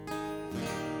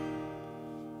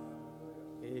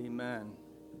Amen.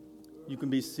 You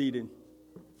can be seated.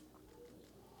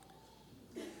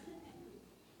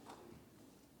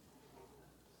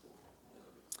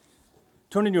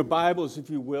 Turn in your Bibles, if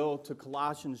you will, to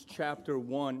Colossians chapter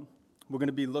 1. We're going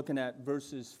to be looking at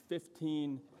verses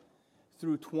 15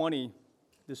 through 20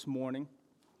 this morning.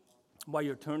 While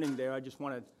you're turning there, I just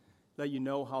want to let you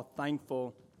know how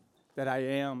thankful that I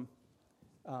am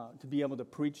to be able to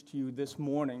preach to you this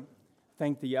morning.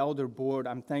 Thank the elder board.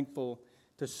 I'm thankful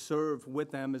to serve with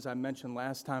them, as I mentioned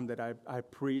last time that I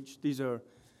preached. These are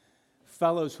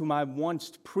fellows whom I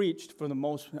once preached for the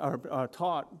most, or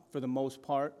taught for the most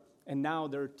part, and now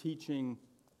they're teaching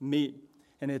me,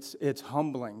 and it's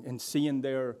humbling and seeing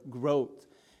their growth.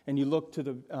 And you look to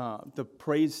the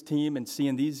praise team and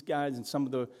seeing these guys and some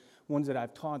of the ones that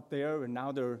I've taught there, and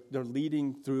now they're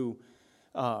leading through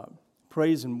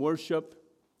praise and worship.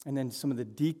 And then some of the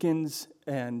deacons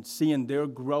and seeing their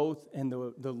growth, and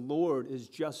the Lord is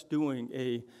just doing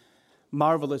a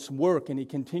marvelous work, and He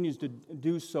continues to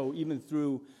do so even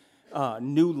through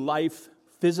new life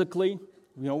physically,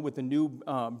 with the new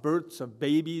births of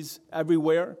babies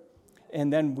everywhere.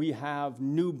 And then we have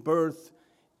new birth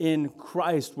in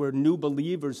Christ, where new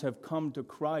believers have come to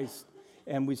Christ.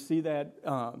 And we see that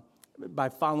by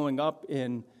following up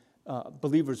in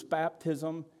believers'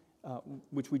 baptism,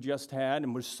 which we just had,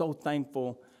 and we're so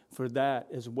thankful for that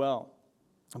as well.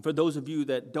 And for those of you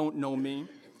that don't know me,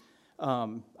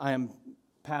 I am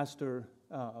Pastor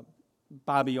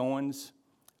Bobby Owens.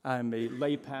 I'm a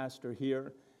lay pastor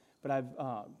here, but I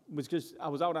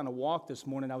was out on a walk this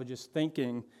morning. I was just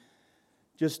thinking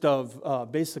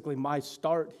of basically my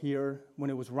start here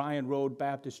when it was Ryan Road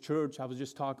Baptist Church. I was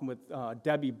just talking with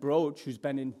Debbie Broach, who's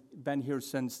been here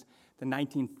since the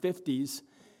 1950s,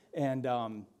 and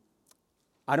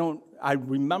I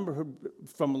remember her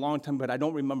from a long time, but I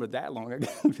don't remember that long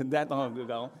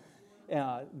ago.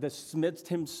 The Smiths,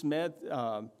 Tim Smith,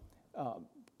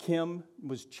 Kim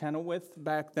was Chenoweth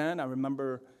back then. I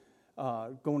remember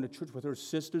going to church with her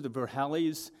sister, the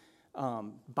Verhellis,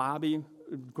 Bobby,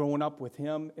 growing up with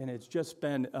him, and it's just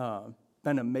been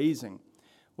amazing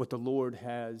what the Lord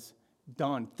has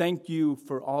done. Thank you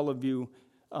for all of you,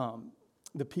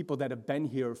 the people that have been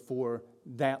here for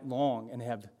that long and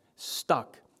have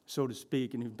stuck, so to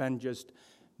speak, and who've been just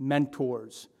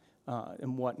mentors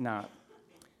and whatnot.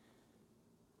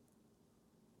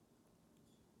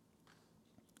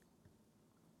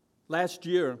 Last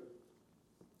year,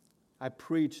 I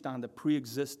preached on the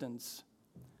preexistence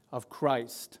of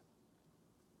Christ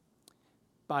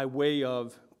by way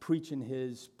of preaching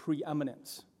His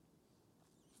preeminence.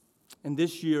 And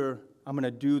this year, I'm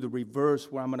going to do the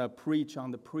reverse, where I'm going to preach on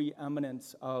the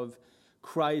preeminence of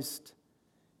Christ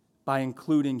by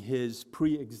including His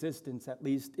preexistence, at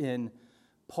least in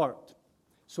part.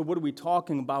 So what are we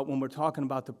talking about when we're talking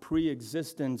about the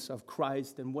preexistence of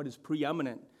Christ, and what does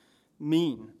preeminent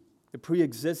mean? The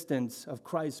preexistence of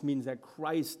Christ means that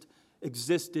Christ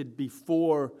existed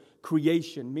before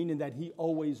creation, meaning that He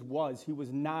always was. He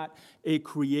was not a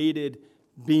created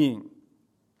being.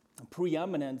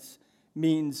 Preeminence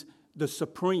means the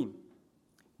supreme,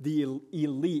 the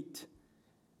elite,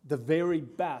 the very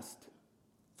best.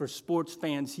 For sports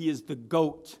fans, He is the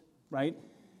GOAT, right?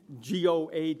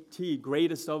 G-O-A-T,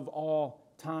 greatest of all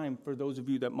time, for those of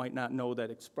you that might not know that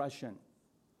expression.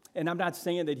 And I'm not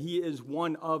saying that He is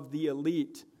one of the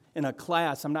elite in a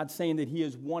class. I'm not saying that He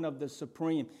is one of the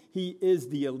supreme. He is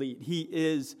the elite. He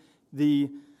is the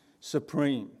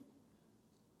supreme.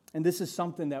 And this is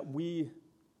something that we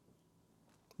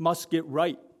must get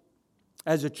right.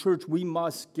 As a church, we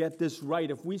must get this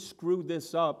right. If we screw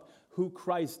this up, who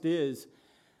Christ is,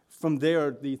 from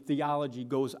there, the theology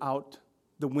goes out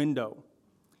the window.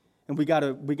 And we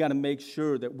gotta make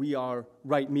sure that we are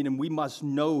right, meaning we must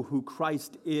know who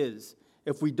Christ is.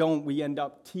 If we don't, we end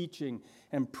up teaching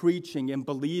and preaching and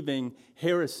believing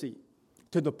heresy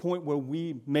to the point where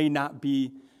we may not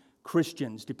be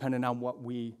Christians, depending on what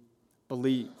we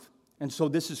believe. And so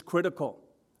this is critical.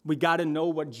 We got to know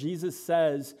what Jesus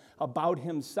says about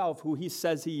Himself, who He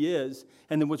says He is,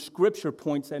 and then what Scripture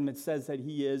points at Him and says that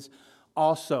He is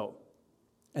also.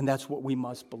 And that's what we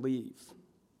must believe.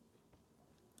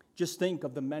 Just think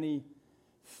of the many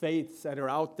faiths that are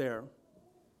out there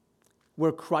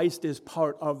where Christ is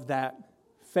part of that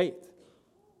faith.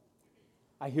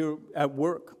 I hear at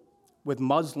work with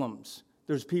Muslims,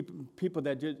 there's people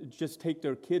that just take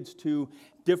their kids to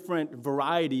different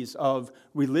varieties of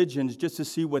religions just to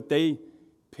see what they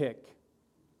pick.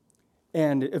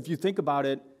 And if you think about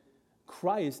it,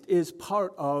 Christ is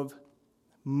part of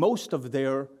most of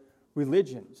their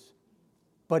religions.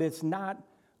 But it's not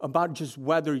about just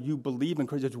whether you believe in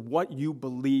Christ. It's what you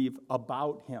believe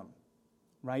about him,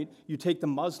 right? You take the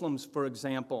Muslims, for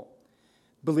example,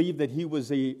 believe that he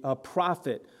was a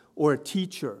prophet or a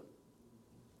teacher,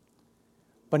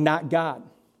 but not God,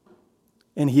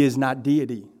 and he is not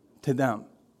deity to them.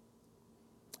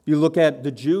 You look at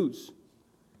the Jews,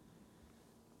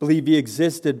 believe he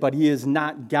existed, but he is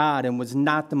not God and was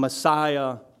not the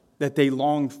Messiah that they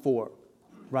longed for,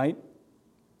 right?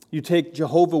 You take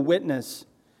Jehovah's Witness,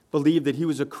 believe that he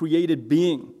was a created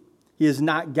being. He is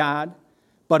not God,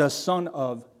 but a son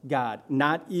of God,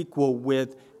 not equal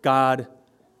with God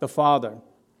the Father.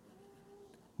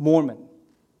 Mormon,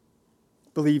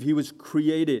 believe he was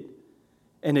created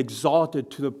and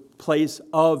exalted to the place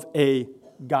of a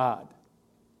God.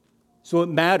 So it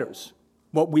matters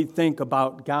what we think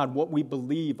about God, what we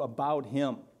believe about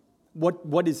him.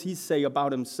 What does he say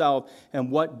about himself,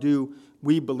 and what do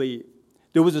we believe?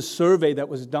 There was a survey that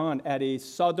was done at a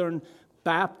Southern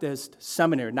Baptist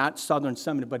seminary, not Southern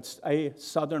Seminary, but a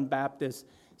Southern Baptist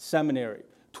seminary.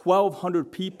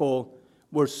 1,200 people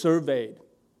were surveyed.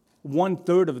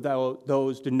 1/3 of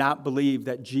those do not believe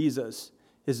that Jesus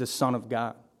is the Son of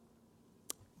God,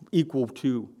 equal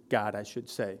to God, I should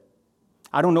say.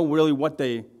 I don't know really what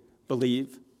they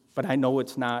believe, but I know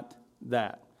it's not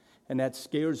that. And that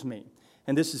scares me.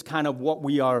 And this is kind of what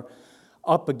we are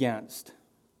up against.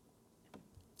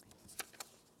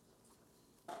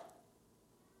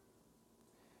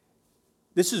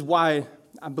 This is why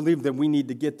I believe that we need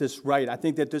to get this right. I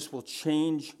think that this will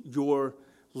change your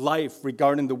life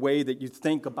regarding the way that you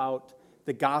think about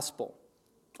the gospel.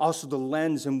 Also the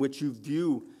lens in which you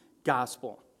view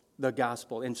the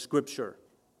gospel in Scripture.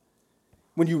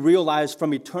 When you realize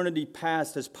from eternity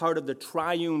past, as part of the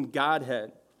triune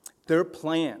Godhead, their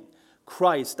plan,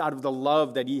 Christ, out of the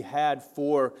love that he had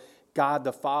for God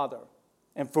the Father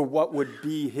and for what would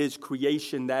be his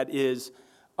creation, that is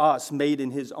us, made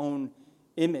in his own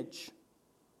image.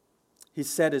 He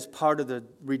said as part of the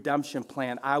redemption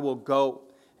plan, I will go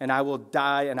and I will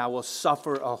die and I will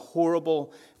suffer a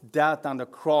horrible death on the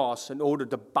cross in order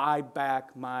to buy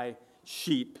back my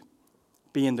sheep,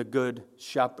 being the good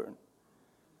shepherd.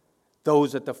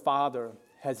 Those that the Father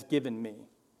has given me,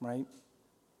 right?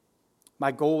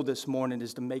 My goal this morning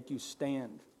is to make you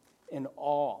stand in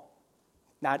awe.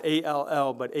 Not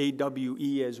A-L-L, but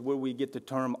A-W-E is where we get the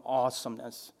term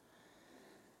awesomeness.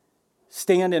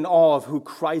 Stand in awe of who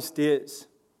Christ is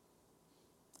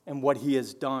and what he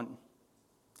has done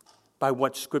by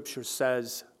what Scripture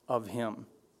says of him.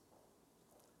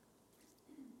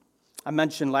 I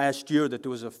mentioned last year that there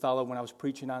was a fellow when I was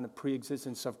preaching on the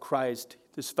preexistence of Christ.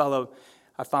 This fellow,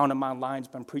 I found him online, has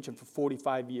been preaching for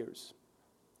 45 years.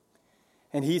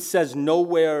 And he says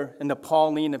nowhere in the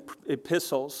Pauline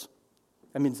epistles,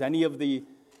 that means any of the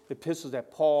epistles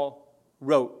that Paul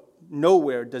wrote,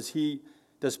 nowhere does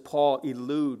Paul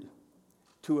allude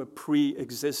to a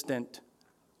pre-existent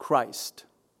Christ.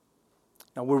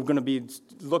 Now, we're going to be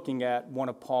looking at one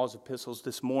of Paul's epistles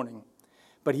this morning.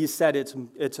 But he said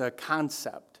it's a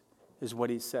concept, is what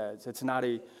he says. It's not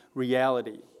a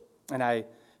reality. And I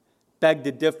beg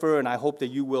to differ, and I hope that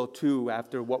you will too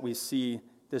after what we see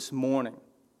this morning.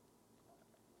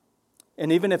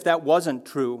 And even if that wasn't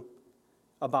true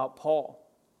about Paul,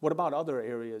 what about other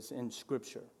areas in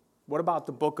Scripture? What about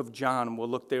the book of John? And we'll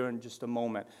look there in just a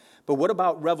moment. But what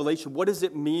about Revelation? What does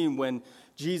it mean when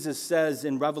Jesus says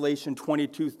in Revelation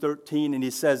 22:13, and he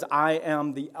says, I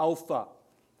am the Alpha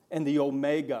and the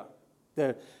Omega,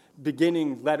 the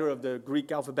beginning letter of the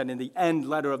Greek alphabet and the end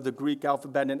letter of the Greek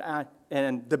alphabet,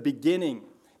 and the beginning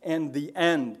and the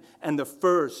end and the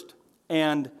first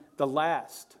and the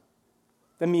last.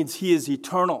 That means he is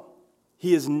eternal.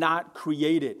 He is not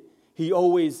created. He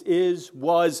always is,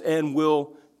 was, and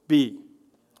will be,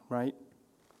 right?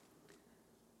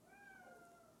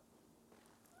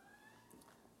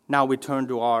 Now we turn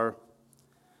to our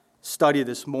study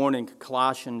this morning,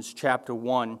 Colossians chapter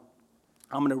 1.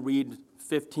 I'm going to read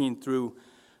 15 through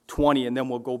 20, and then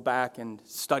we'll go back and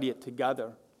study it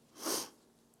together.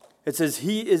 It says,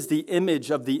 He is the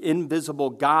image of the invisible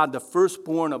God, the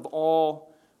firstborn of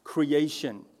all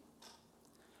creation.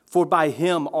 For by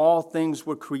him all things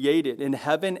were created, in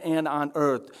heaven and on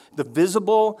earth, the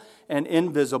visible and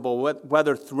invisible,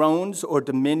 whether thrones or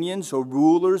dominions or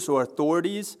rulers or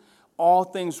authorities, all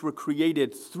things were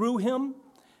created through him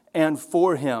and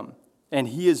for him, and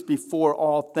he is before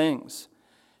all things.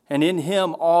 And in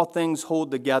him all things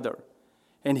hold together,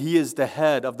 and he is the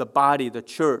head of the body, the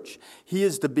church. He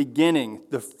is the beginning,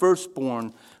 the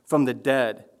firstborn from the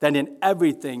dead, that in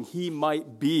everything he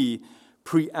might be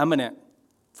preeminent.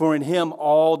 For in him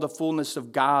all the fullness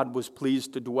of God was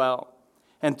pleased to dwell,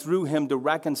 and through him to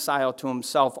reconcile to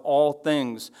himself all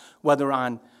things, whether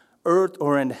on earth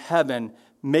or in heaven,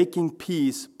 making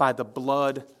peace by the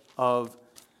blood of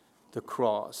the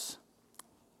cross.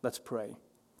 Let's pray.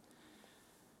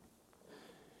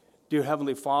 Dear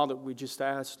Heavenly Father, we just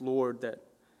ask, Lord, that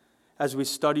as we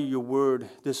study your word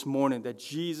this morning, that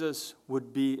Jesus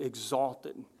would be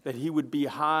exalted, that he would be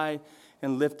high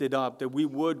and lifted up, that we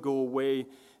would go away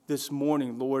this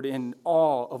morning, Lord, in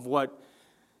awe of what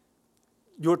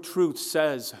your truth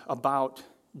says about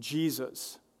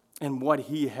Jesus and what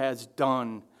he has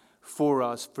done for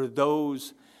us, for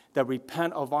those that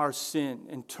repent of our sin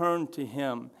and turn to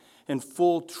him in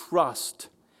full trust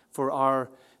for our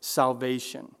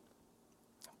salvation.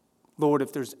 Lord,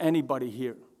 if there's anybody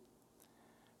here,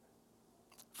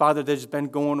 Father, that's been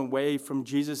going away from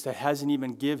Jesus, that hasn't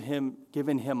even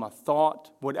given him a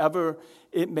thought, whatever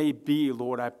it may be,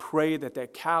 Lord, I pray that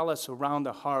that callus around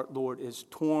the heart, Lord, is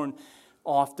torn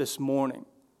off this morning,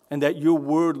 and that your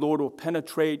word, Lord, will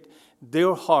penetrate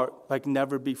their heart like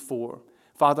never before.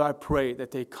 Father, I pray that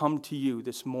they come to you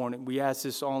this morning. We ask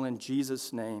this all in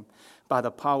Jesus' name, by the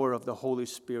power of the Holy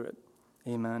Spirit.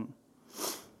 Amen.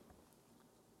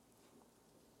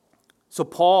 So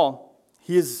Paul,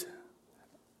 he is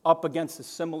up against a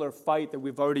similar fight that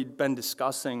we've already been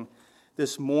discussing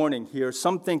this morning here.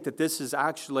 Some think that this is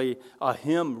actually a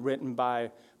hymn written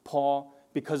by Paul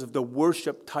because of the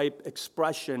worship type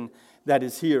expression that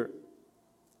is here.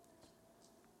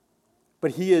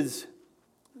 But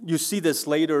you see this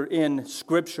later in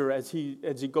Scripture as he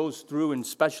goes through, and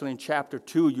especially in chapter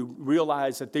 2, you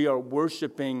realize that they are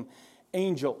worshiping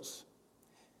angels.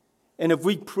 And if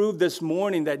we prove this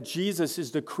morning that Jesus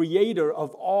is the creator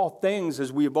of all things,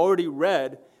 as we have already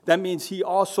read, that means he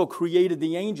also created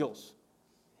the angels.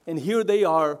 And here they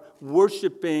are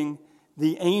worshiping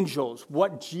the angels,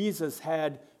 what Jesus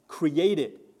had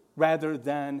created, rather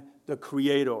than the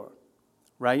creator,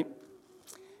 right?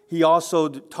 He also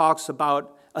talks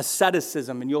about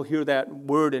asceticism, and you'll hear that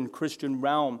word in Christian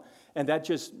realm, and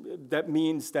that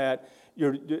means that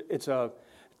it's a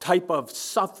type of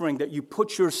suffering that you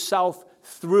put yourself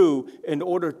through in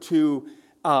order to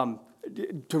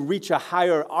reach a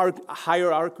hierarchy,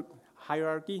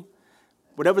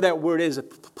 whatever that word is, a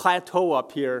plateau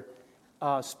up here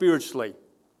spiritually.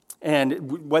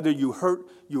 And whether you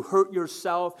hurt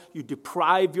yourself, you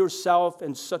deprive yourself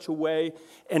in such a way,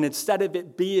 and instead of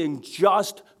it being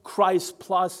just Christ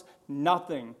plus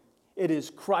nothing, it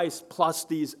is Christ plus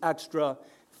these extra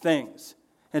things.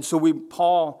 And so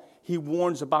Paul, he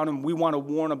warns about them. We want to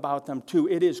warn about them too.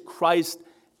 It is Christ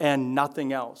and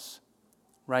nothing else,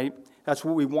 right? That's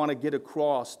what we want to get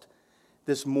across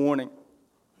this morning.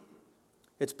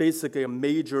 It's basically a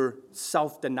major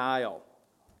self-denial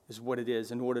is what it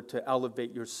is in order to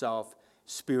elevate yourself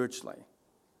spiritually.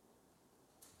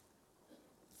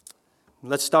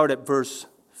 Let's start at verse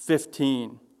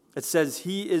 15. It says,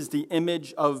 he is the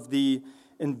image of the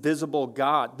invisible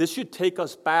God. This should take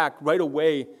us back right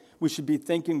away. We should be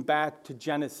thinking back to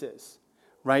Genesis,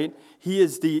 right? He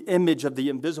is the image of the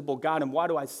invisible God. And why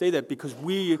do I say that? Because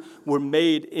we were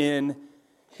made in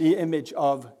the image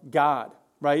of God,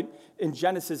 right? In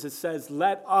Genesis, it says,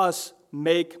 let us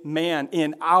make man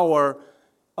in our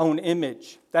own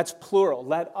image. That's plural.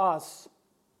 Let us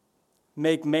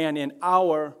make man in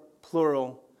our,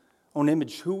 plural, own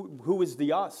image. Who is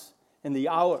the us and the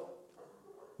our,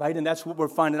 right? And that's what we're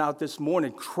finding out this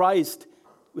morning. Christ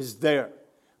was there.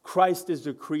 Christ is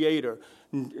the creator.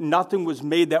 Nothing was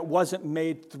made that wasn't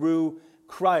made through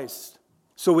Christ.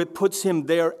 So it puts him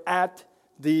there at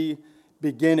the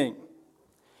beginning.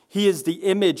 He is the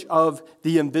image of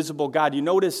the invisible God. You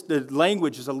notice the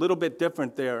language is a little bit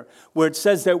different there, where it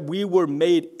says that we were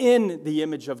made in the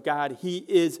image of God. He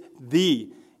is the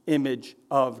image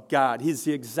of God. He's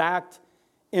the exact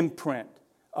imprint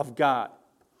of God.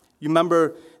 You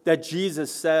remember that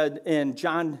Jesus said in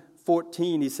John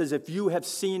 14, he says, if you have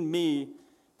seen me,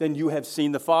 then you have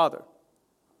seen the Father.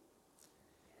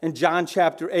 In John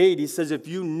chapter 8, he says, if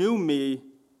you knew me,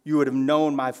 you would have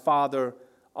known my Father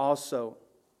also.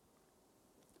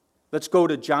 Let's go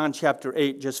to John chapter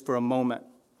 8 just for a moment,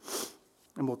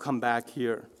 and we'll come back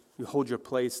here. You hold your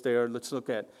place there. Let's look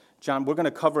at John. We're going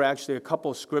to cover actually a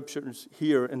couple of scriptures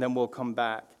here, and then we'll come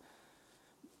back.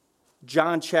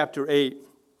 John chapter 8,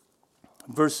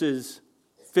 verses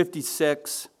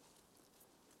 56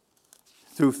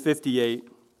 through 58.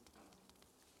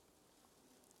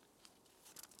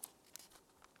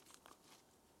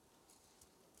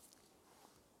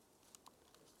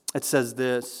 It says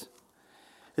this.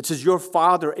 It says, your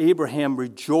father Abraham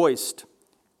rejoiced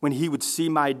when he would see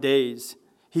my days.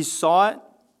 He saw it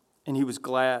and he was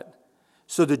glad.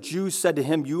 So the Jews said to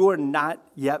him, "You are not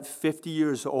yet 50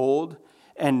 years old,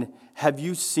 and have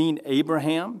you seen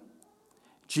Abraham?"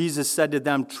 Jesus said to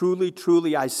them, "Truly,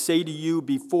 truly, I say to you,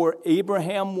 before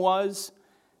Abraham was,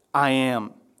 I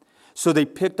am." So they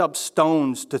picked up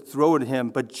stones to throw at him,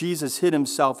 but Jesus hid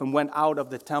himself and went out of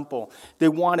the temple. They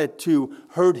wanted to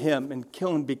hurt him and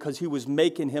kill him because he was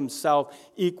making himself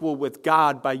equal with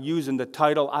God by using the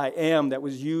title "I am" that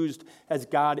was used as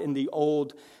God in the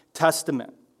Old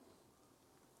Testament.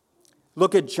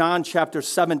 Look at John chapter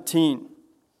 17.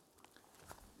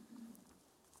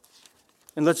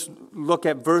 And let's look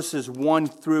at verses 1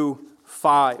 through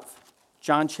 5.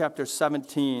 John chapter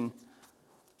 17,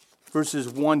 verses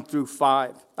 1 through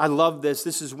 5. I love this.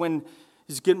 This is when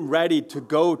he's getting ready to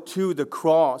go to the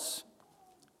cross.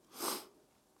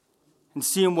 And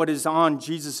seeing what is on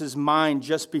Jesus' mind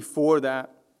just before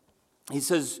that. He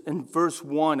says in verse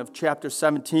 1 of chapter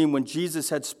 17, when Jesus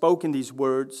had spoken these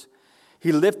words,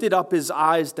 he lifted up his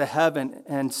eyes to heaven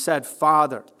and said,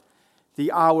 "Father,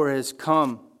 the hour has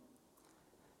come.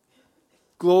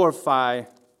 Glorify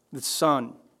the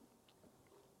Son.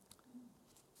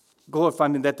 Glorify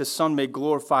me that the Son may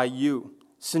glorify you,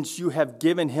 since you have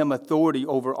given him authority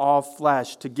over all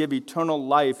flesh to give eternal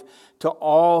life to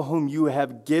all whom you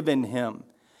have given him.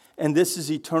 And this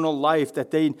is eternal life,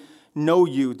 that they know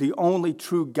you, the only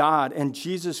true God, and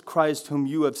Jesus Christ whom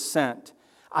you have sent.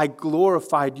 I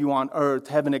glorified you on earth,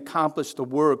 having accomplished the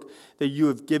work that you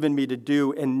have given me to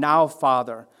do. And now,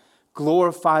 Father,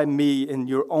 glorify me in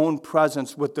your own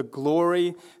presence with the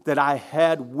glory that I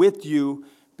had with you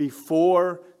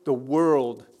before the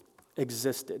world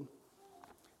existed."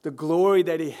 The glory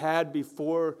that he had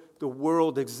before the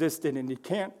world existed. And you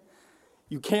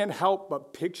can't help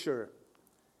but picture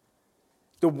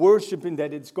the worshiping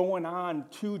that is going on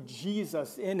to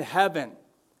Jesus in heaven.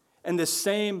 And the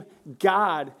same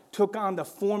God took on the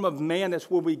form of man.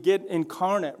 That's where we get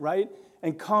incarnate, right?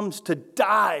 And comes to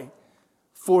die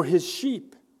for his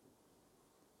sheep.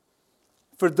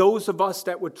 For those of us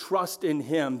that would trust in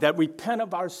him, that repent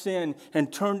of our sin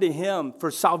and turn to him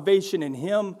for salvation in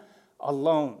him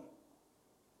alone.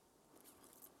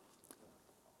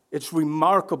 It's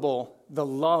remarkable the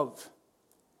love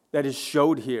that is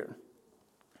showed here.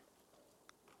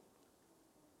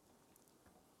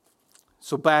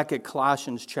 So back at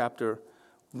Colossians chapter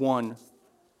 1,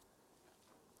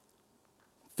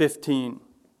 15.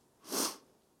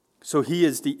 So he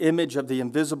is the image of the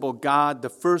invisible God, the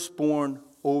firstborn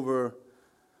over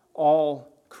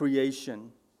all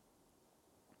creation.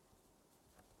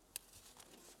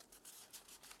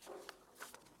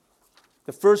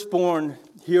 The firstborn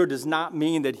here does not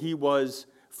mean that he was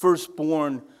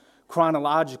firstborn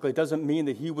chronologically. It doesn't mean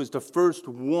that he was the first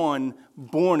one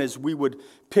born as we would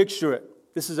picture it.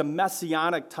 This is a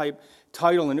messianic type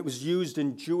title, and it was used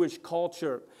in Jewish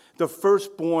culture. The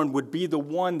firstborn would be the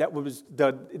one that was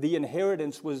the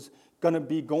inheritance was going to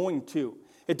be going to.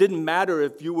 It didn't matter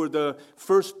if you were the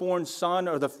firstborn son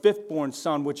or the fifthborn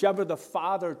son, whichever the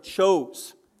father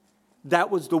chose. That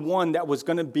was the one that was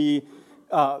going to be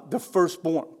the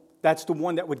firstborn. That's the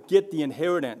one that would get the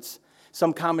inheritance.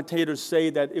 Some commentators say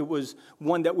that it was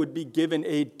one that would be given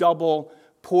a double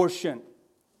portion.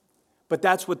 But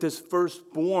that's what this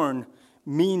firstborn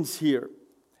means here.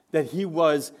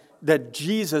 That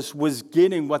Jesus was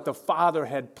getting what the Father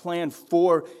had planned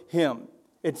for him.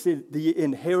 It's the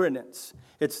inheritance.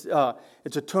 It's a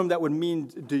term that would mean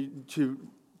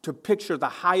to picture the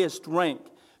highest rank,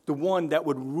 the one that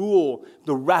would rule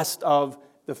the rest of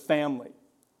the family.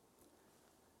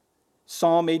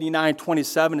 Psalm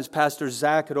 89:27, as Pastor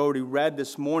Zach had already read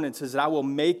this morning, says that I will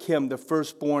make him the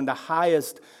firstborn, the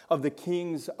highest of the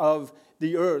kings of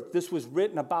the earth. This was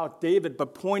written about David,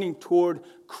 but pointing toward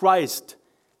Christ,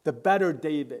 the better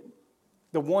David,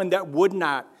 the one that would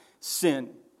not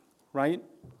sin, right?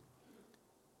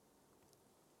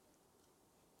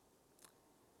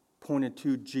 Pointed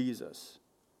to Jesus.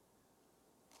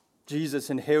 Jesus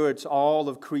inherits all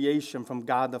of creation from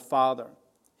God the Father.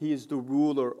 He is the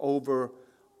ruler over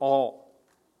all.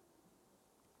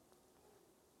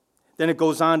 Then it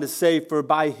goes on to say, for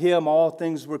by him all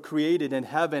things were created in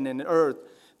heaven and earth,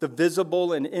 the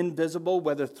visible and invisible,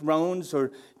 whether thrones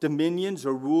or dominions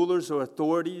or rulers or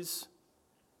authorities.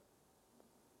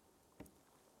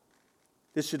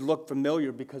 This should look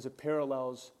familiar because it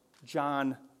parallels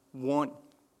John 1.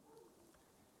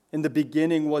 In the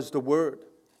beginning was the Word,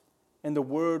 and the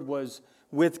Word was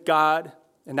with God.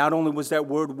 And not only was that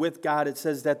Word with God, it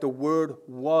says that the Word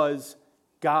was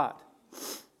God.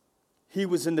 He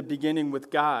was in the beginning with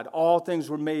God. All things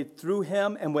were made through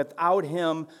him, and without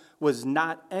him was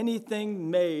not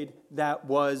anything made that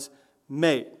was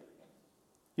made.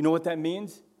 You know what that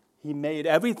means? He made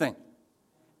everything,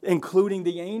 including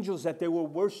the angels that they were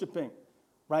worshiping,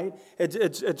 right?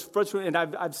 It's frustrating,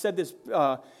 and I've said this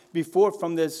before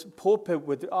from this pulpit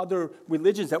with other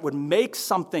religions that would make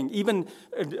something, even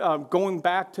going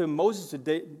back to Moses'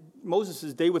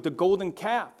 day with the golden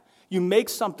calf. You make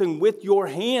something with your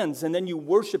hands, and then you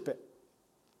worship it.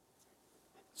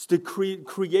 It's the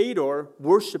creator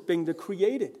worshiping the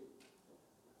created,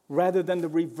 rather than the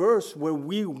reverse where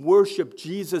we worship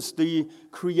Jesus, the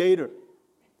creator.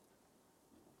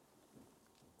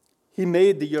 He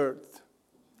made the earth.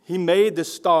 He made the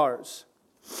stars,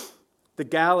 the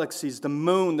galaxies, the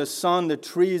moon, the sun, the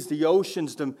trees, the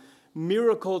oceans, the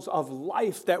miracles of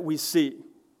life that we see.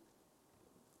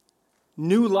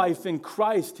 New life in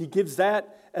Christ, he gives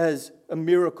that as a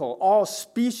miracle. All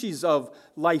species of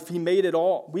life, he made it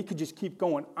all. We could just keep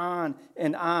going on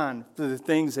and on for the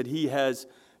things that he has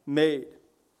made.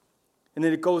 And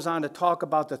then it goes on to talk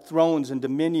about the thrones and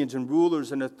dominions and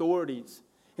rulers and authorities.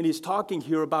 And he's talking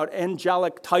here about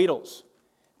angelic titles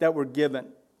that were given.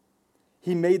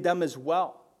 He made them as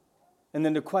well. And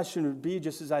then the question would be,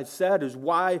 just as I said, is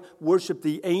why worship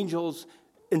the angels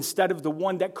instead of the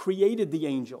one that created the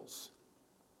angels?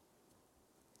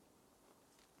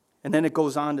 And then it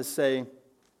goes on to say,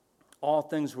 all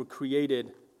things were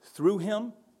created through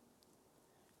him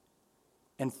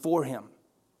and for him.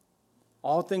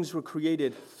 All things were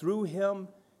created through him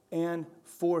and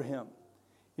for him.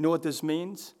 You know what this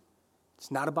means? It's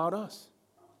not about us.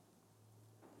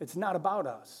 It's not about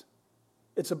us.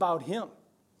 It's about him.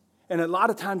 And a lot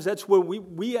of times that's where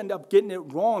we end up getting it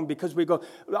wrong, because we go,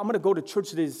 I'm going to go to church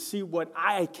today to see what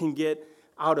I can get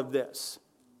out of this.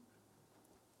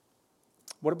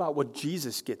 What about what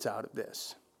Jesus gets out of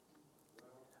this?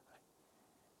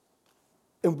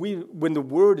 And when the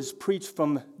word is preached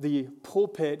from the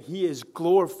pulpit, he is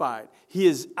glorified. He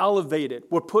is elevated.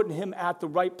 We're putting him at the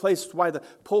right place. That's why the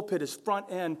pulpit is front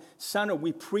and center.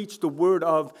 We preach the word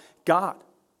of God.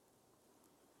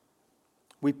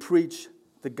 We preach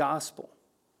the gospel.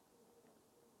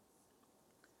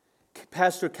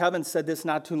 Pastor Kevin said this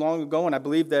not too long ago, and I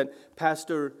believe that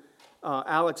Pastor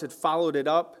Alex had followed it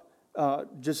up.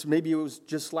 Maybe it was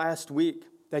just last week,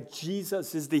 that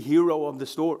Jesus is the hero of the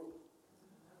story,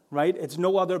 right? It's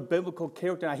no other biblical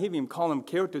character. I hate even call him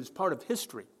character. It's part of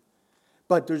history.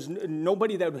 But there's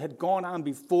nobody that had gone on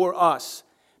before us,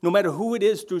 no matter who it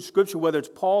is through Scripture, whether it's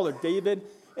Paul or David,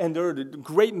 and they're the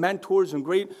great mentors and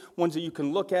great ones that you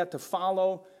can look at to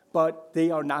follow, but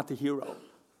they are not the hero.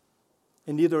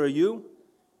 And neither are you,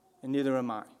 and neither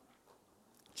am I.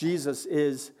 Jesus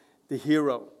is the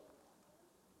hero.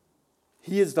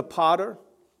 He is the potter,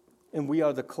 and we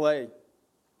are the clay.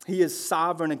 He is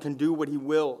sovereign and can do what he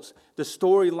wills. The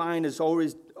storyline is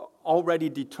already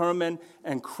determined,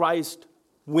 and Christ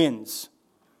wins.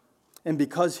 And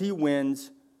because he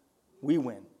wins, we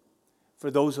win. For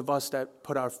those of us that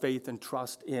put our faith and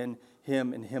trust in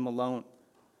him and him alone.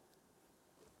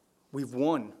 We've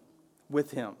won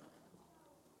with him.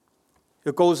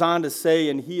 It goes on to say,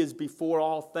 and he is before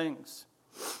all things.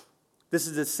 This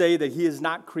is to say that he is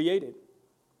not created,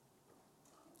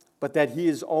 but that he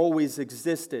has always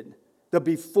existed. The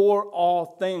before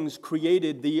all things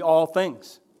created the all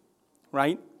things,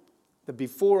 right? The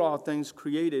before all things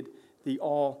created the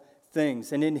all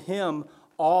things. And in him,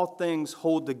 all things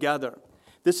hold together.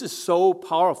 This is so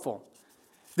powerful.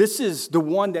 This is the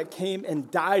one that came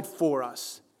and died for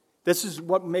us. This is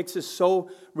what makes it so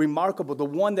remarkable. The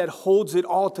one that holds it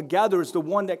all together is the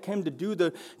one that came to do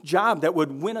the job that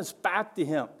would win us back to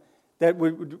him. That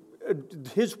would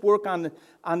his work on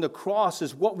the cross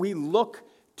is what we look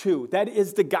to. That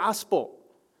is the gospel.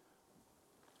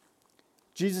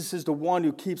 Jesus is the one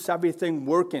who keeps everything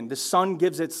working. The sun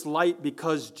gives its light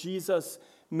because Jesus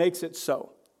makes it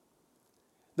so.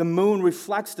 The moon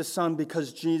reflects the sun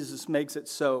because Jesus makes it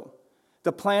so.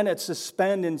 The planets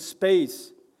suspend in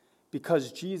space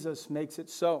because Jesus makes it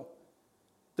so.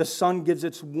 The sun gives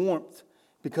its warmth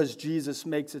because Jesus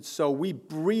makes it so. We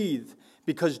breathe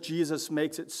because Jesus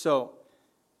makes it so.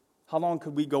 How long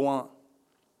could we go on?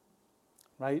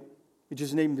 Right? We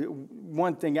just named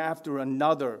one thing after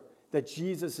another that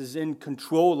Jesus is in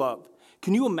control of.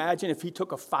 Can you imagine if he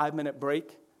took a 5-minute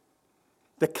break?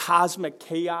 The cosmic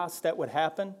chaos that would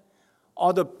happen?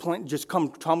 All the planets just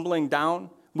come tumbling down.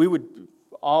 We would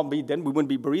all be dead. We wouldn't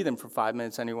be breathing for 5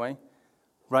 minutes anyway.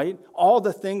 Right? All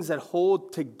the things that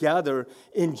hold together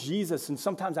in Jesus. And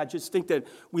sometimes I just think that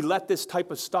we let this type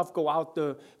of stuff go out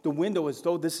the window as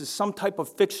though this is some type of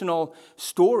fictional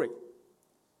story.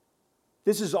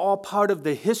 This is all part of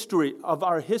the history of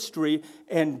our history.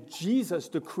 And Jesus,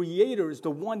 the Creator, is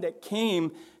the one that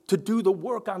came to do the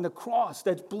work on the cross.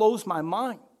 That blows my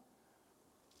mind.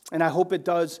 And I hope it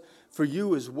does for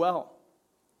you as well.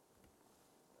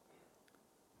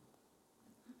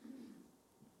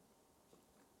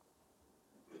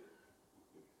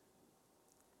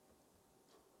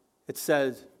 It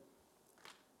says,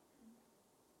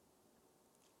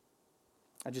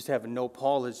 I just have a note,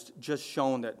 Paul has just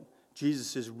shown that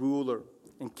Jesus is ruler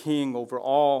and king over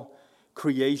all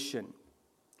creation.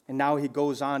 And now he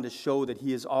goes on to show that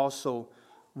he is also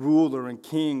ruler and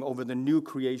king over the new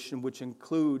creation, which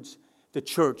includes the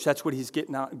church. That's what he's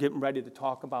getting ready to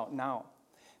talk about now.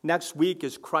 Next week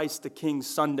is Christ the King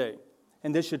Sunday.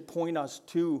 And this should point us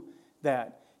to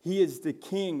that. He is the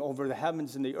king over the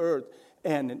heavens and the earth.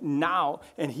 And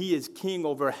he is king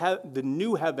over the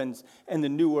new heavens and the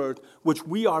new earth, which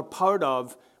we are part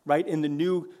of, right, in the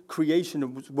new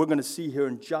creation, which we're going to see here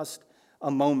in just a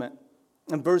moment.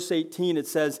 In verse 18, it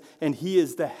says, and he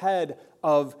is the head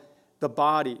of the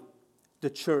body, the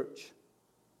church.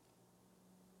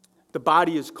 The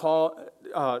body is called,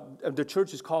 the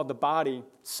church is called the body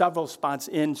several spots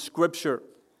in Scripture.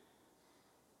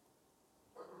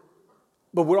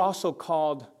 But we're also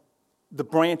called the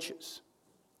branches.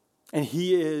 And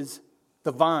he is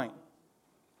the vine.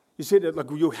 You see that, like,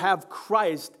 you have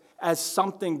Christ as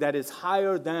something that is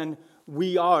higher than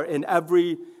we are in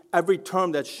every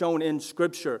term that's shown in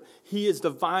Scripture. He is the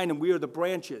vine and we are the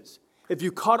branches. If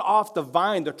you cut off the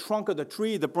vine, the trunk of the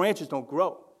tree, the branches don't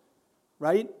grow,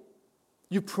 right?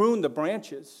 You prune the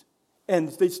branches and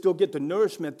they still get the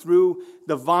nourishment through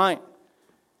the vine.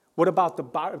 What about the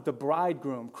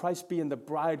bridegroom? Christ being the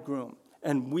bridegroom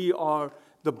and we are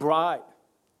the bride.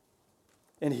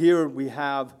 And here we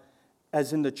have,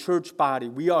 as in the church body,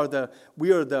 we are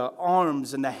the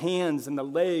arms and the hands and the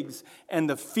legs and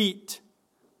the feet.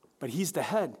 But he's the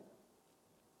head.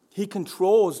 He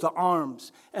controls the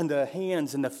arms and the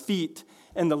hands and the feet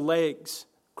and the legs.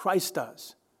 Christ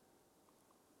does.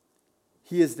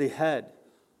 He is the head.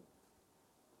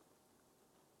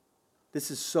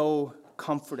 This is so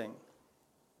comforting.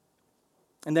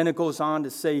 And then it goes on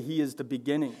to say he is the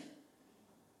beginning,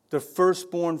 the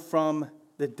firstborn from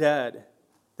the dead.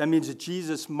 That means that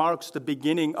Jesus marks the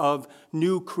beginning of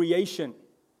new creation.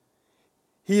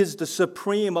 He is the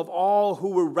supreme of all who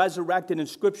were resurrected in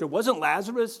Scripture. Wasn't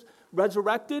Lazarus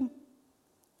resurrected?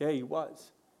 Yeah, he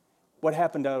was. What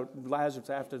happened to Lazarus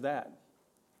after that?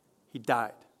 He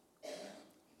died.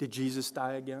 Did Jesus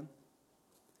die again?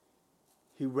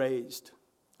 He raised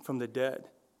from the dead,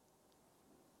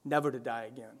 never to die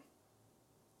again.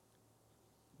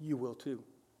 You will too,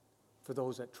 for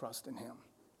those that trust in him.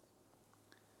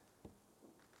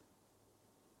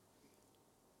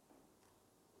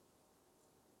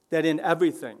 That in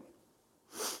everything,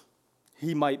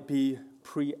 he might be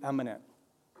preeminent.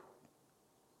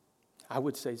 I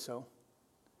would say so.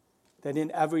 That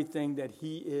in everything that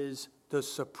he is the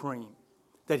supreme,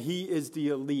 that he is the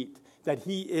elite, that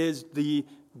he is the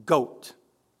GOAT,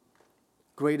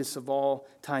 greatest of all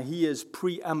time. He is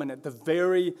preeminent, the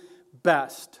very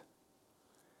best.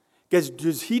 Guys,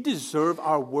 does he deserve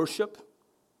our worship?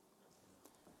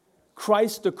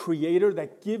 Christ, the creator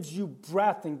that gives you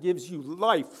breath and gives you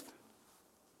life.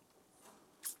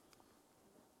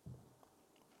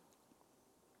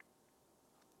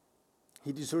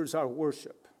 He deserves our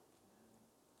worship.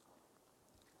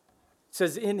 It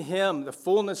says, in him, the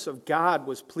fullness of God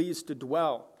was pleased to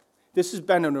dwell. This has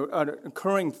been an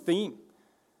occurring theme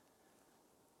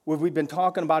where we've been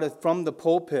talking about it from the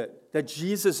pulpit, that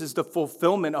Jesus is the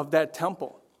fulfillment of that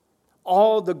temple.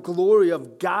 All the glory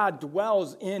of God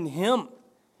dwells in him.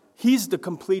 He's the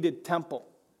completed temple.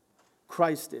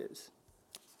 Christ is.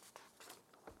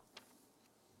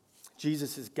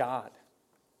 Jesus is God.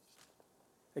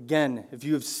 Again, if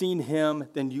you have seen him,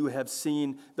 then you have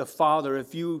seen the Father.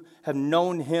 If you have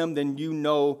known him, then you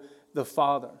know the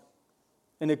Father.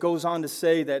 And it goes on to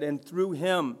say that, and through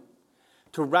him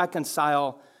to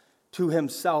reconcile to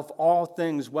himself all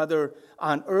things, whether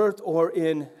on earth or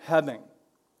in heaven.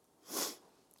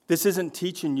 This isn't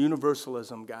teaching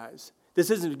universalism, guys. This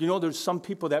isn't, there's some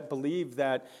people that believe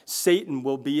that Satan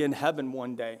will be in heaven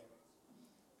one day.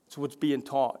 That's what's being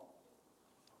taught.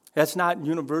 That's not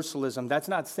universalism. That's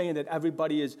not saying that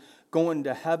everybody is going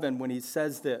to heaven when he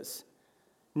says this.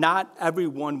 Not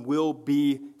everyone will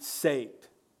be saved.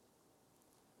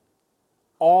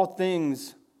 All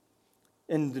things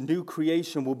in the new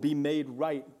creation will be made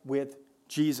right with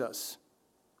Jesus.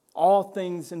 All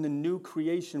things in the new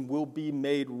creation will be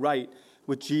made right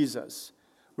with Jesus.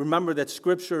 Remember that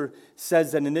Scripture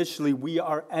says that initially we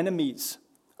are enemies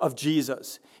of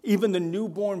Jesus. Even the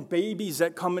newborn babies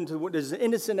that come into the world, as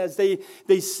innocent as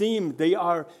they seem, they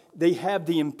have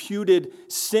the imputed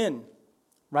sin,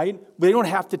 right? They don't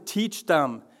have to teach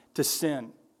them to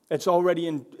sin. It's already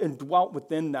indwelt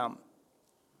within them.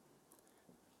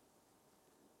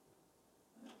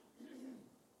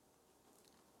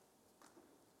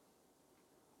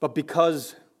 But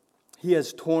because he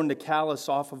has torn the callous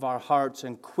off of our hearts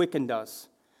and quickened us,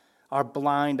 our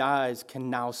blind eyes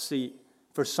can now see,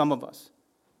 for some of us.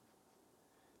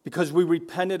 Because we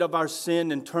repented of our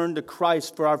sin and turned to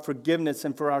Christ for our forgiveness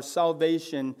and for our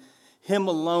salvation, him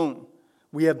alone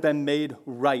we have been made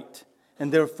right,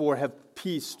 and therefore have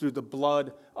peace through the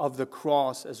blood of the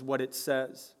cross, as what it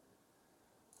says.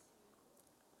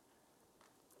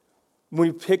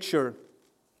 We picture,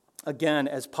 again,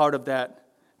 as part of that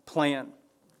plan,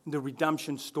 the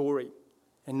redemption story.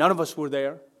 And none of us were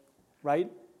there, right?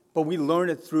 But we learn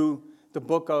it through the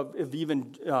book of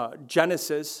even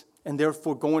Genesis, and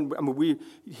therefore we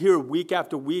hear week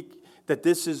after week that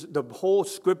this is the whole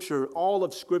Scripture, all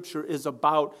of Scripture is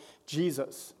about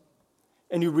Jesus.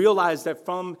 And you realize that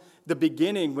from the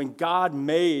beginning, when God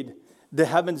made the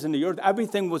heavens and the earth,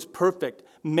 everything was perfect.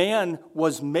 Man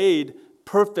was made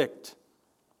perfect.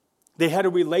 They had a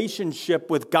relationship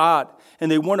with God,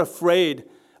 and they weren't afraid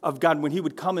of God when he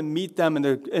would come and meet them in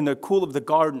the cool of the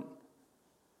garden.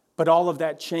 But all of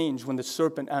that changed when the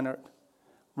serpent entered,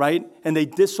 right? And they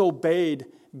disobeyed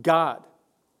God.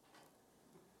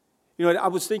 You know, I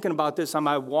was thinking about this on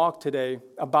my walk today,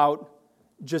 about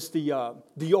just the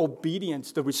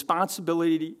obedience, the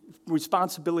responsibility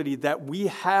that we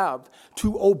have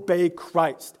to obey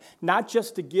Christ. Not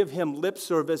just to give him lip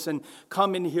service and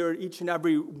come in here each and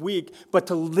every week, but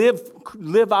to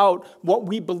live out what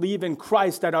we believe in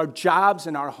Christ, at our jobs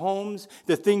and our homes,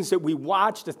 the things that we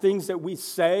watch, the things that we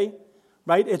say,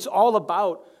 right? It's all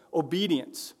about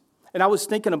obedience. And I was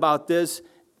thinking about this.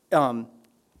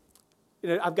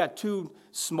 I've got two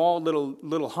small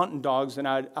little hunting dogs, and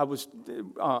I was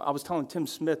telling Tim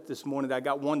Smith this morning that I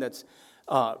got one that's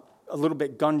a little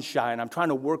bit gun shy, and I'm trying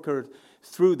to work her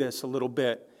through this a little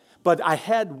bit. But I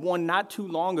had one not too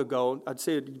long ago, I'd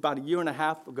say about a year and a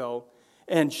half ago,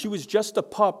 and she was just a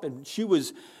pup, and she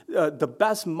was the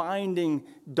best minding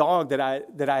dog that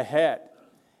I had.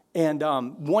 And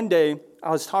one day I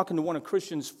was talking to one of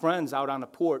Christian's friends out on the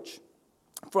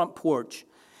front porch.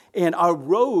 And our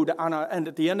road and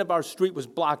at the end of our street was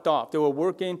blocked off. They were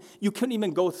working. You couldn't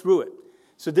even go through it.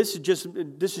 So this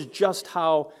is just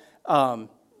how,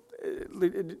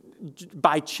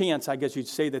 by chance, I guess you'd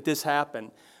say, that this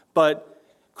happened. But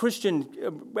Christian,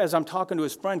 as I'm talking to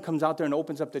his friend, comes out there and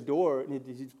opens up the door. And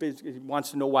he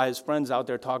wants to know why his friend's out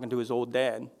there talking to his old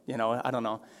dad. You know, I don't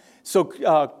know. So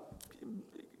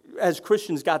as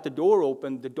Christian's got the door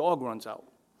open, the dog runs out.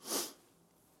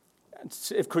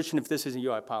 If this isn't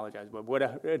you, I apologize. But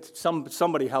whatever,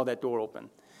 somebody held that door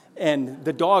open. And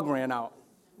the dog ran out,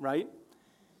 right?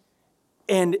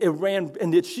 And it ran,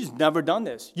 and she's never done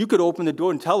this. You could open the door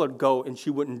and tell her to go, and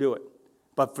she wouldn't do it.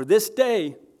 But for this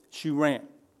day, she ran.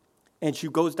 And she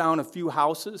goes down a few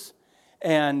houses,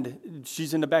 and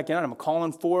she's in the backyard. I'm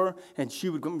calling for her, and she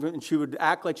would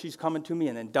act like she's coming to me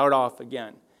and then dart off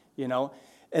again, you know?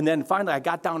 And then finally, I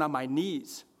got down on my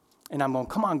knees, and I'm going,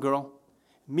 come on, girl.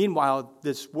 Meanwhile,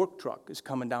 this work truck is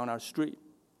coming down our street,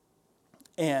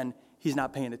 and he's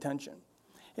not paying attention,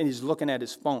 and he's looking at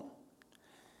his phone,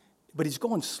 but he's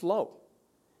going slow.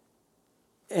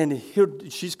 And here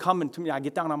she's coming to me. I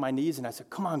get down on my knees, and I said,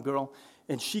 come on, girl.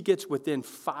 And she gets within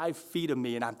 5 feet of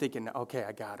me, and I'm thinking, okay,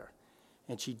 I got her.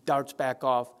 And she darts back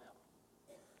off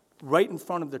right in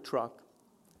front of the truck,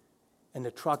 and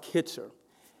the truck hits her.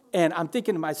 And I'm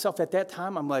thinking to myself at that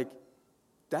time, I'm like,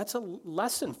 that's a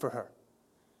lesson for her.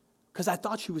 Because I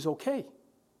thought she was okay.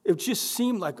 It just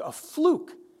seemed like a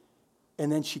fluke.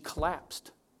 And then she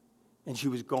collapsed. And she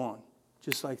was gone.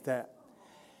 Just like that.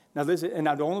 Now, listen, and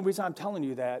the only reason I'm telling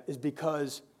you that is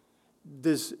because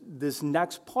this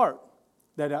next part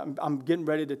that I'm getting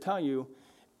ready to tell you,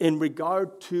 in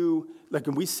regard to, like,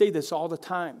 and we say this all the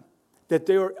time,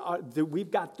 that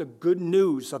we've got the good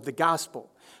news of the gospel.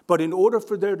 But in order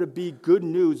for there to be good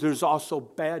news, there's also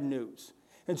bad news.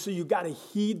 And so you got to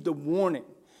heed the warning.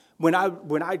 When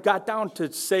I got down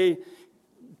to say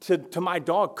to my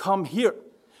dog, come here,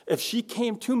 if she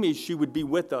came to me, she would be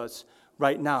with us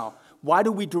right now. Why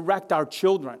do we direct our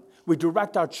children? We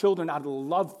direct our children out of the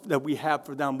love that we have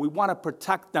for them. We want to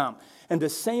protect them. And the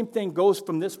same thing goes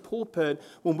from this pulpit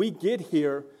when we get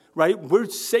here, right? We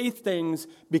say things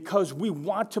because we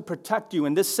want to protect you.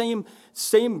 And this same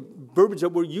verbiage that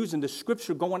we're using, the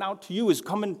scripture going out to you, is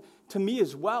coming to me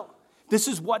as well. This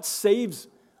is what saves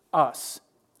us.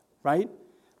 right?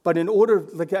 But in order,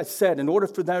 like I said, in order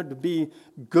for there to be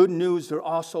good news, there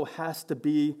also has to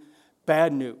be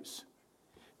bad news.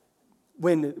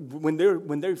 When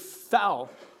they fell,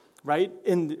 right?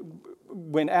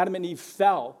 When Adam and Eve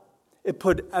fell, it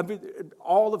put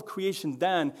all of creation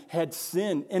then had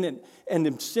sin in it, and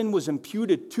the sin was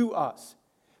imputed to us.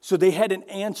 So they had an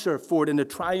answer for it in the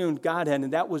triune Godhead,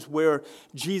 and that was where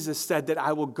Jesus said that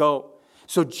I will go.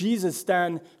 So Jesus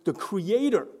then, the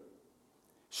Creator,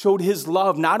 showed his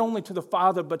love not only to the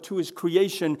Father but to his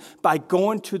creation by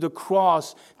going to the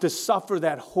cross to suffer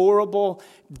that horrible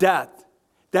death.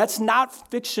 That's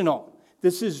not fictional.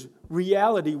 This is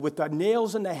reality with the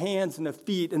nails in the hands and the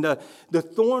feet and the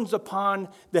thorns upon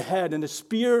the head and the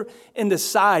spear in the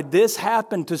side. This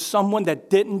happened to someone that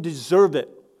didn't deserve it.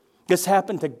 This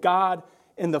happened to God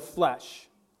in the flesh.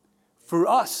 For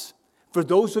us, for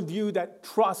those of you that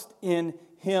trust in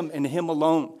him and him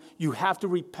alone, you have to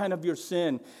repent of your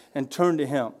sin and turn to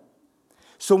him.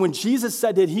 So when Jesus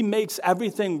said that he makes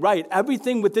everything right,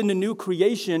 everything within the new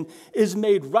creation is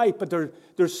made right, but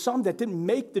there's some that didn't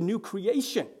make the new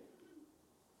creation.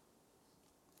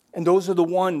 And those are the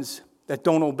ones that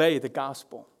don't obey the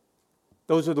gospel.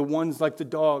 Those are the ones like the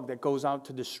dog that goes out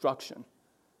to destruction.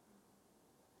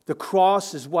 The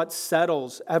cross is what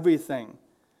settles everything.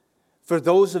 For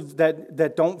those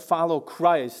that don't follow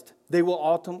Christ, they will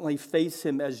ultimately face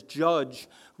him as judge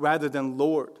rather than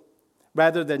Lord,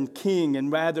 rather than king,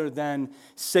 and rather than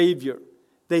savior.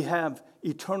 They have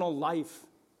eternal life,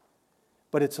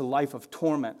 but it's a life of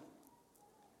torment.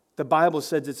 The Bible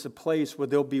says it's a place where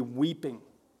there'll be weeping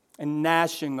and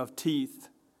gnashing of teeth.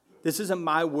 This isn't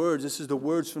my words, this is the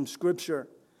words from Scripture.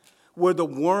 Where the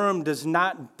worm does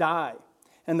not die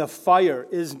and the fire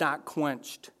is not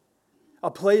quenched. A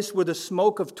place where the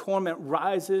smoke of torment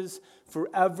rises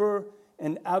forever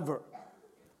and ever.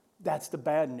 That's the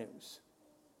bad news.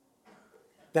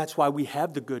 That's why we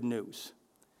have the good news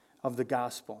of the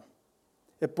gospel.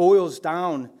 It boils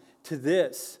down to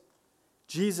this.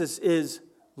 Jesus is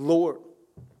Lord.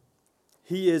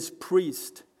 He is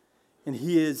priest, and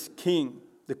he is king.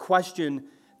 The question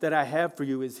that I have for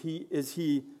you is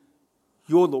he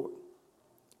your Lord?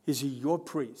 Is he your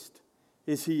priest?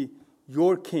 Is he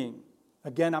your king?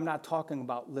 Again, I'm not talking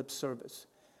about lip service,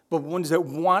 but ones that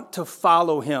want to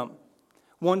follow him,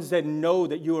 ones that know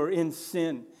that you are in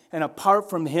sin, and apart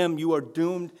from him, you are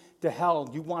doomed to hell.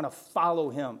 You want to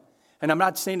follow him. And I'm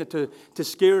not saying it to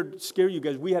scare you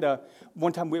guys. We had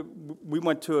one time we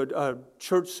went to a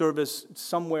church service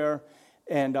somewhere,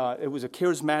 and it was a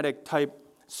charismatic type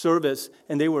service,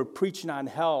 and they were preaching on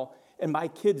hell. And my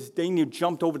kids, they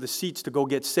jumped over the seats to go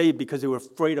get saved because they were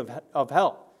afraid of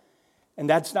hell. And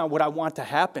that's not what I want to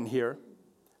happen here.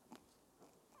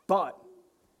 But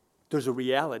there's a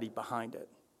reality behind it.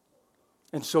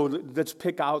 And so let's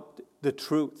pick out the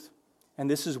truth. And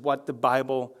this is what the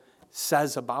Bible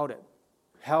says about it.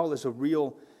 Hell is a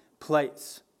real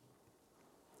place.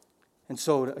 And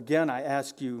so again, I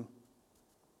ask you,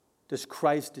 does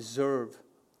Christ deserve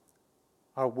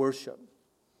our worship?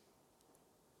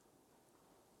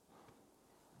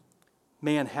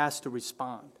 Man has to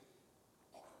respond.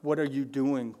 What are you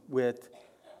doing with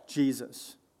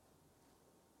Jesus?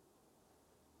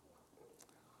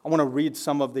 I want to read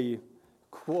some of the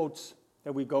quotes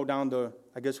that we go down the,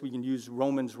 I guess we can use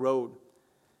Romans road.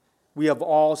 We have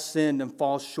all sinned and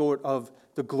fall short of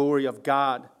the glory of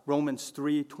God. Romans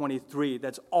 3:23.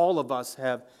 That's all of us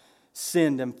have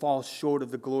sinned and fall short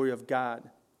of the glory of God.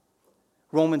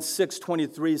 Romans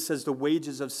 6:23 says the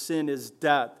wages of sin is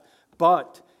death,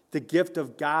 but the gift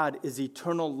of God is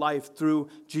eternal life through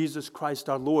Jesus Christ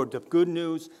our Lord. The good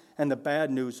news and the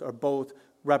bad news are both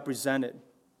represented.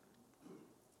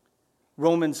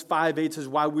 Romans 5:8 says,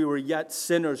 while we were yet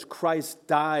sinners, Christ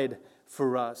died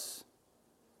for us.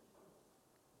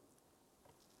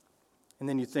 And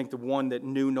then you think the one that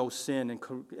knew no sin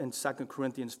in 2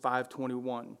 Corinthians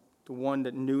 5:21, the one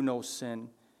that knew no sin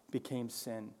became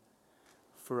sin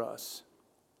for us.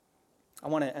 I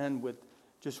want to end with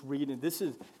just reading.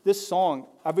 This song,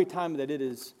 every time that it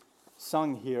is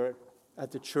sung here at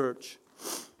the church,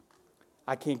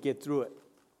 I can't get through it.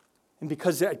 And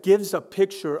because it gives a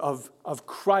picture of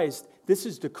Christ, this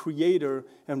is the Creator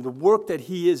and the work that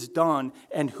he has done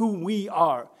and who we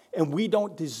are. And we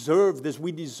don't deserve this.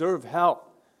 We deserve hell.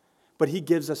 But he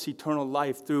gives us eternal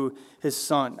life through his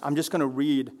Son. I'm just going to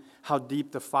read how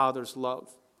deep the Father's love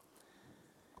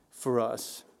for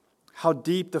us. How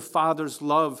deep the Father's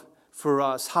love for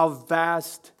us. How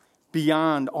vast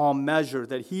beyond all measure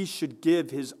that he should give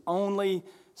his only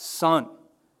Son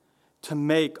to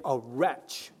make a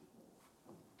wretch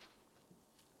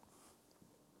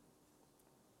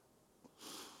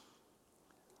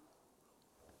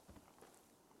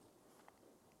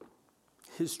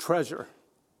his treasure.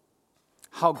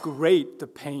 How great the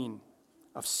pain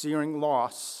of searing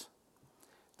loss.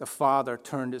 The Father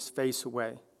turned his face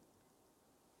away,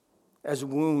 as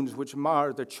wounds which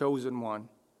mar the chosen one,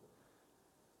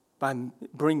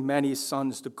 bring many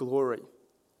sons to glory.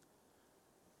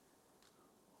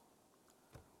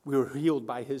 We were healed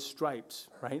by his stripes,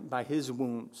 right? By his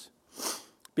wounds.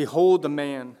 Behold the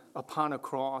man upon a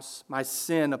cross, my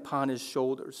sin upon his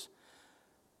shoulders.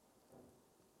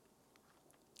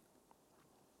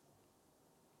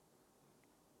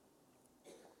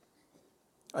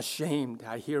 Ashamed,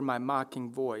 I hear my mocking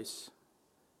voice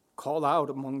call out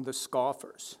among the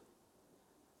scoffers.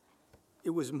 It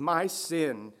was my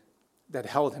sin that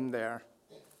held him there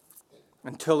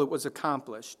until it was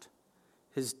accomplished.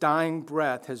 His dying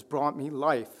breath has brought me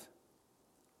life.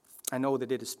 I know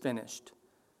that it is finished.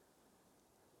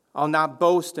 I'll not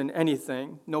boast in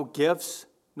anything, no gifts,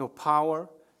 no power,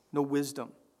 no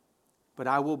wisdom, but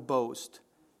I will boast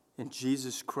in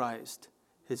Jesus Christ,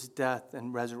 his death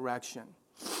and resurrection.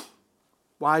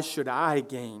 Why should I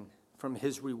gain from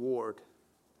his reward?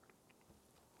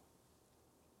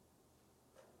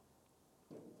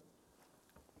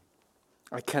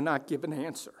 I cannot give an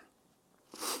answer,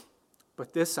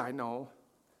 but this I know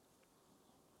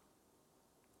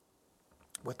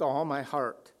with all my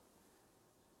heart.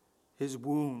 His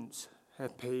wounds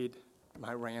have paid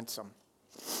my ransom.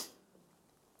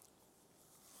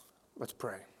 Let's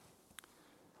pray.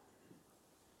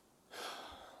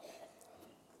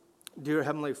 Dear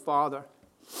Heavenly Father,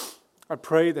 I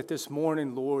pray that this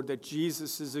morning, Lord, that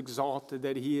Jesus is exalted,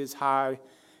 that he is high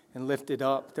and lifted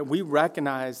up, that we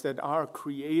recognize that our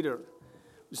Creator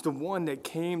is the one that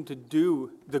came to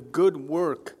do the good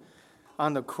work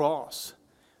on the cross.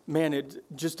 Man, it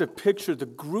just to picture the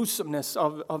gruesomeness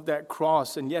of that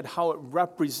cross and yet how it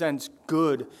represents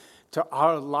good to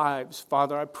our lives.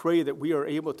 Father, I pray that we are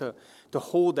able to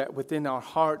hold that within our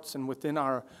hearts and within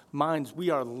our minds. We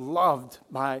are loved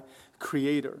by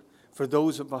Creator. For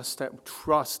those of us that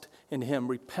trust in him,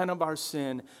 repent of our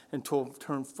sin, and to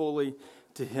turn fully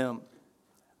to him.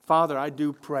 Father, I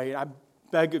do pray, I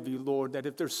beg of you, Lord, that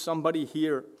if there's somebody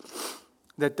here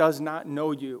that does not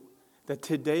know you, that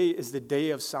today is the day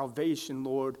of salvation,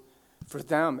 Lord, for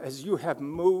them, as you have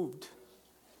moved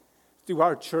through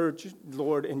our church,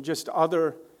 Lord, and just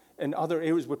other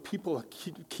areas where people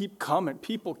keep coming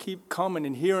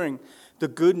and hearing the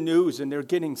good news, and they're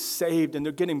getting saved, and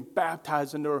they're getting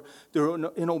baptized, and they're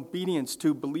in obedience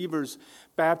to believers'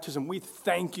 baptism. We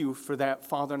thank you for that,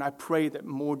 Father, and I pray that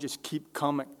more just keep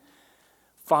coming.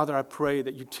 Father, I pray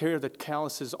that you tear the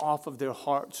calluses off of their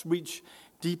hearts, reach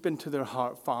deep into their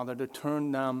heart, Father, to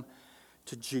turn them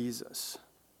to Jesus.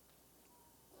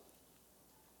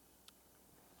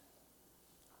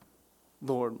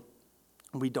 Lord,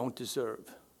 we don't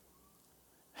deserve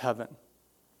heaven.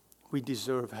 We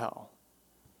deserve hell.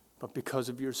 But because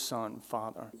of your Son,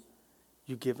 Father,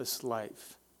 you give us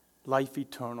life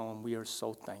eternal, and we are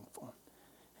so thankful.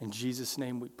 In Jesus'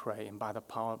 name we pray, and by the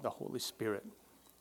power of the Holy Spirit,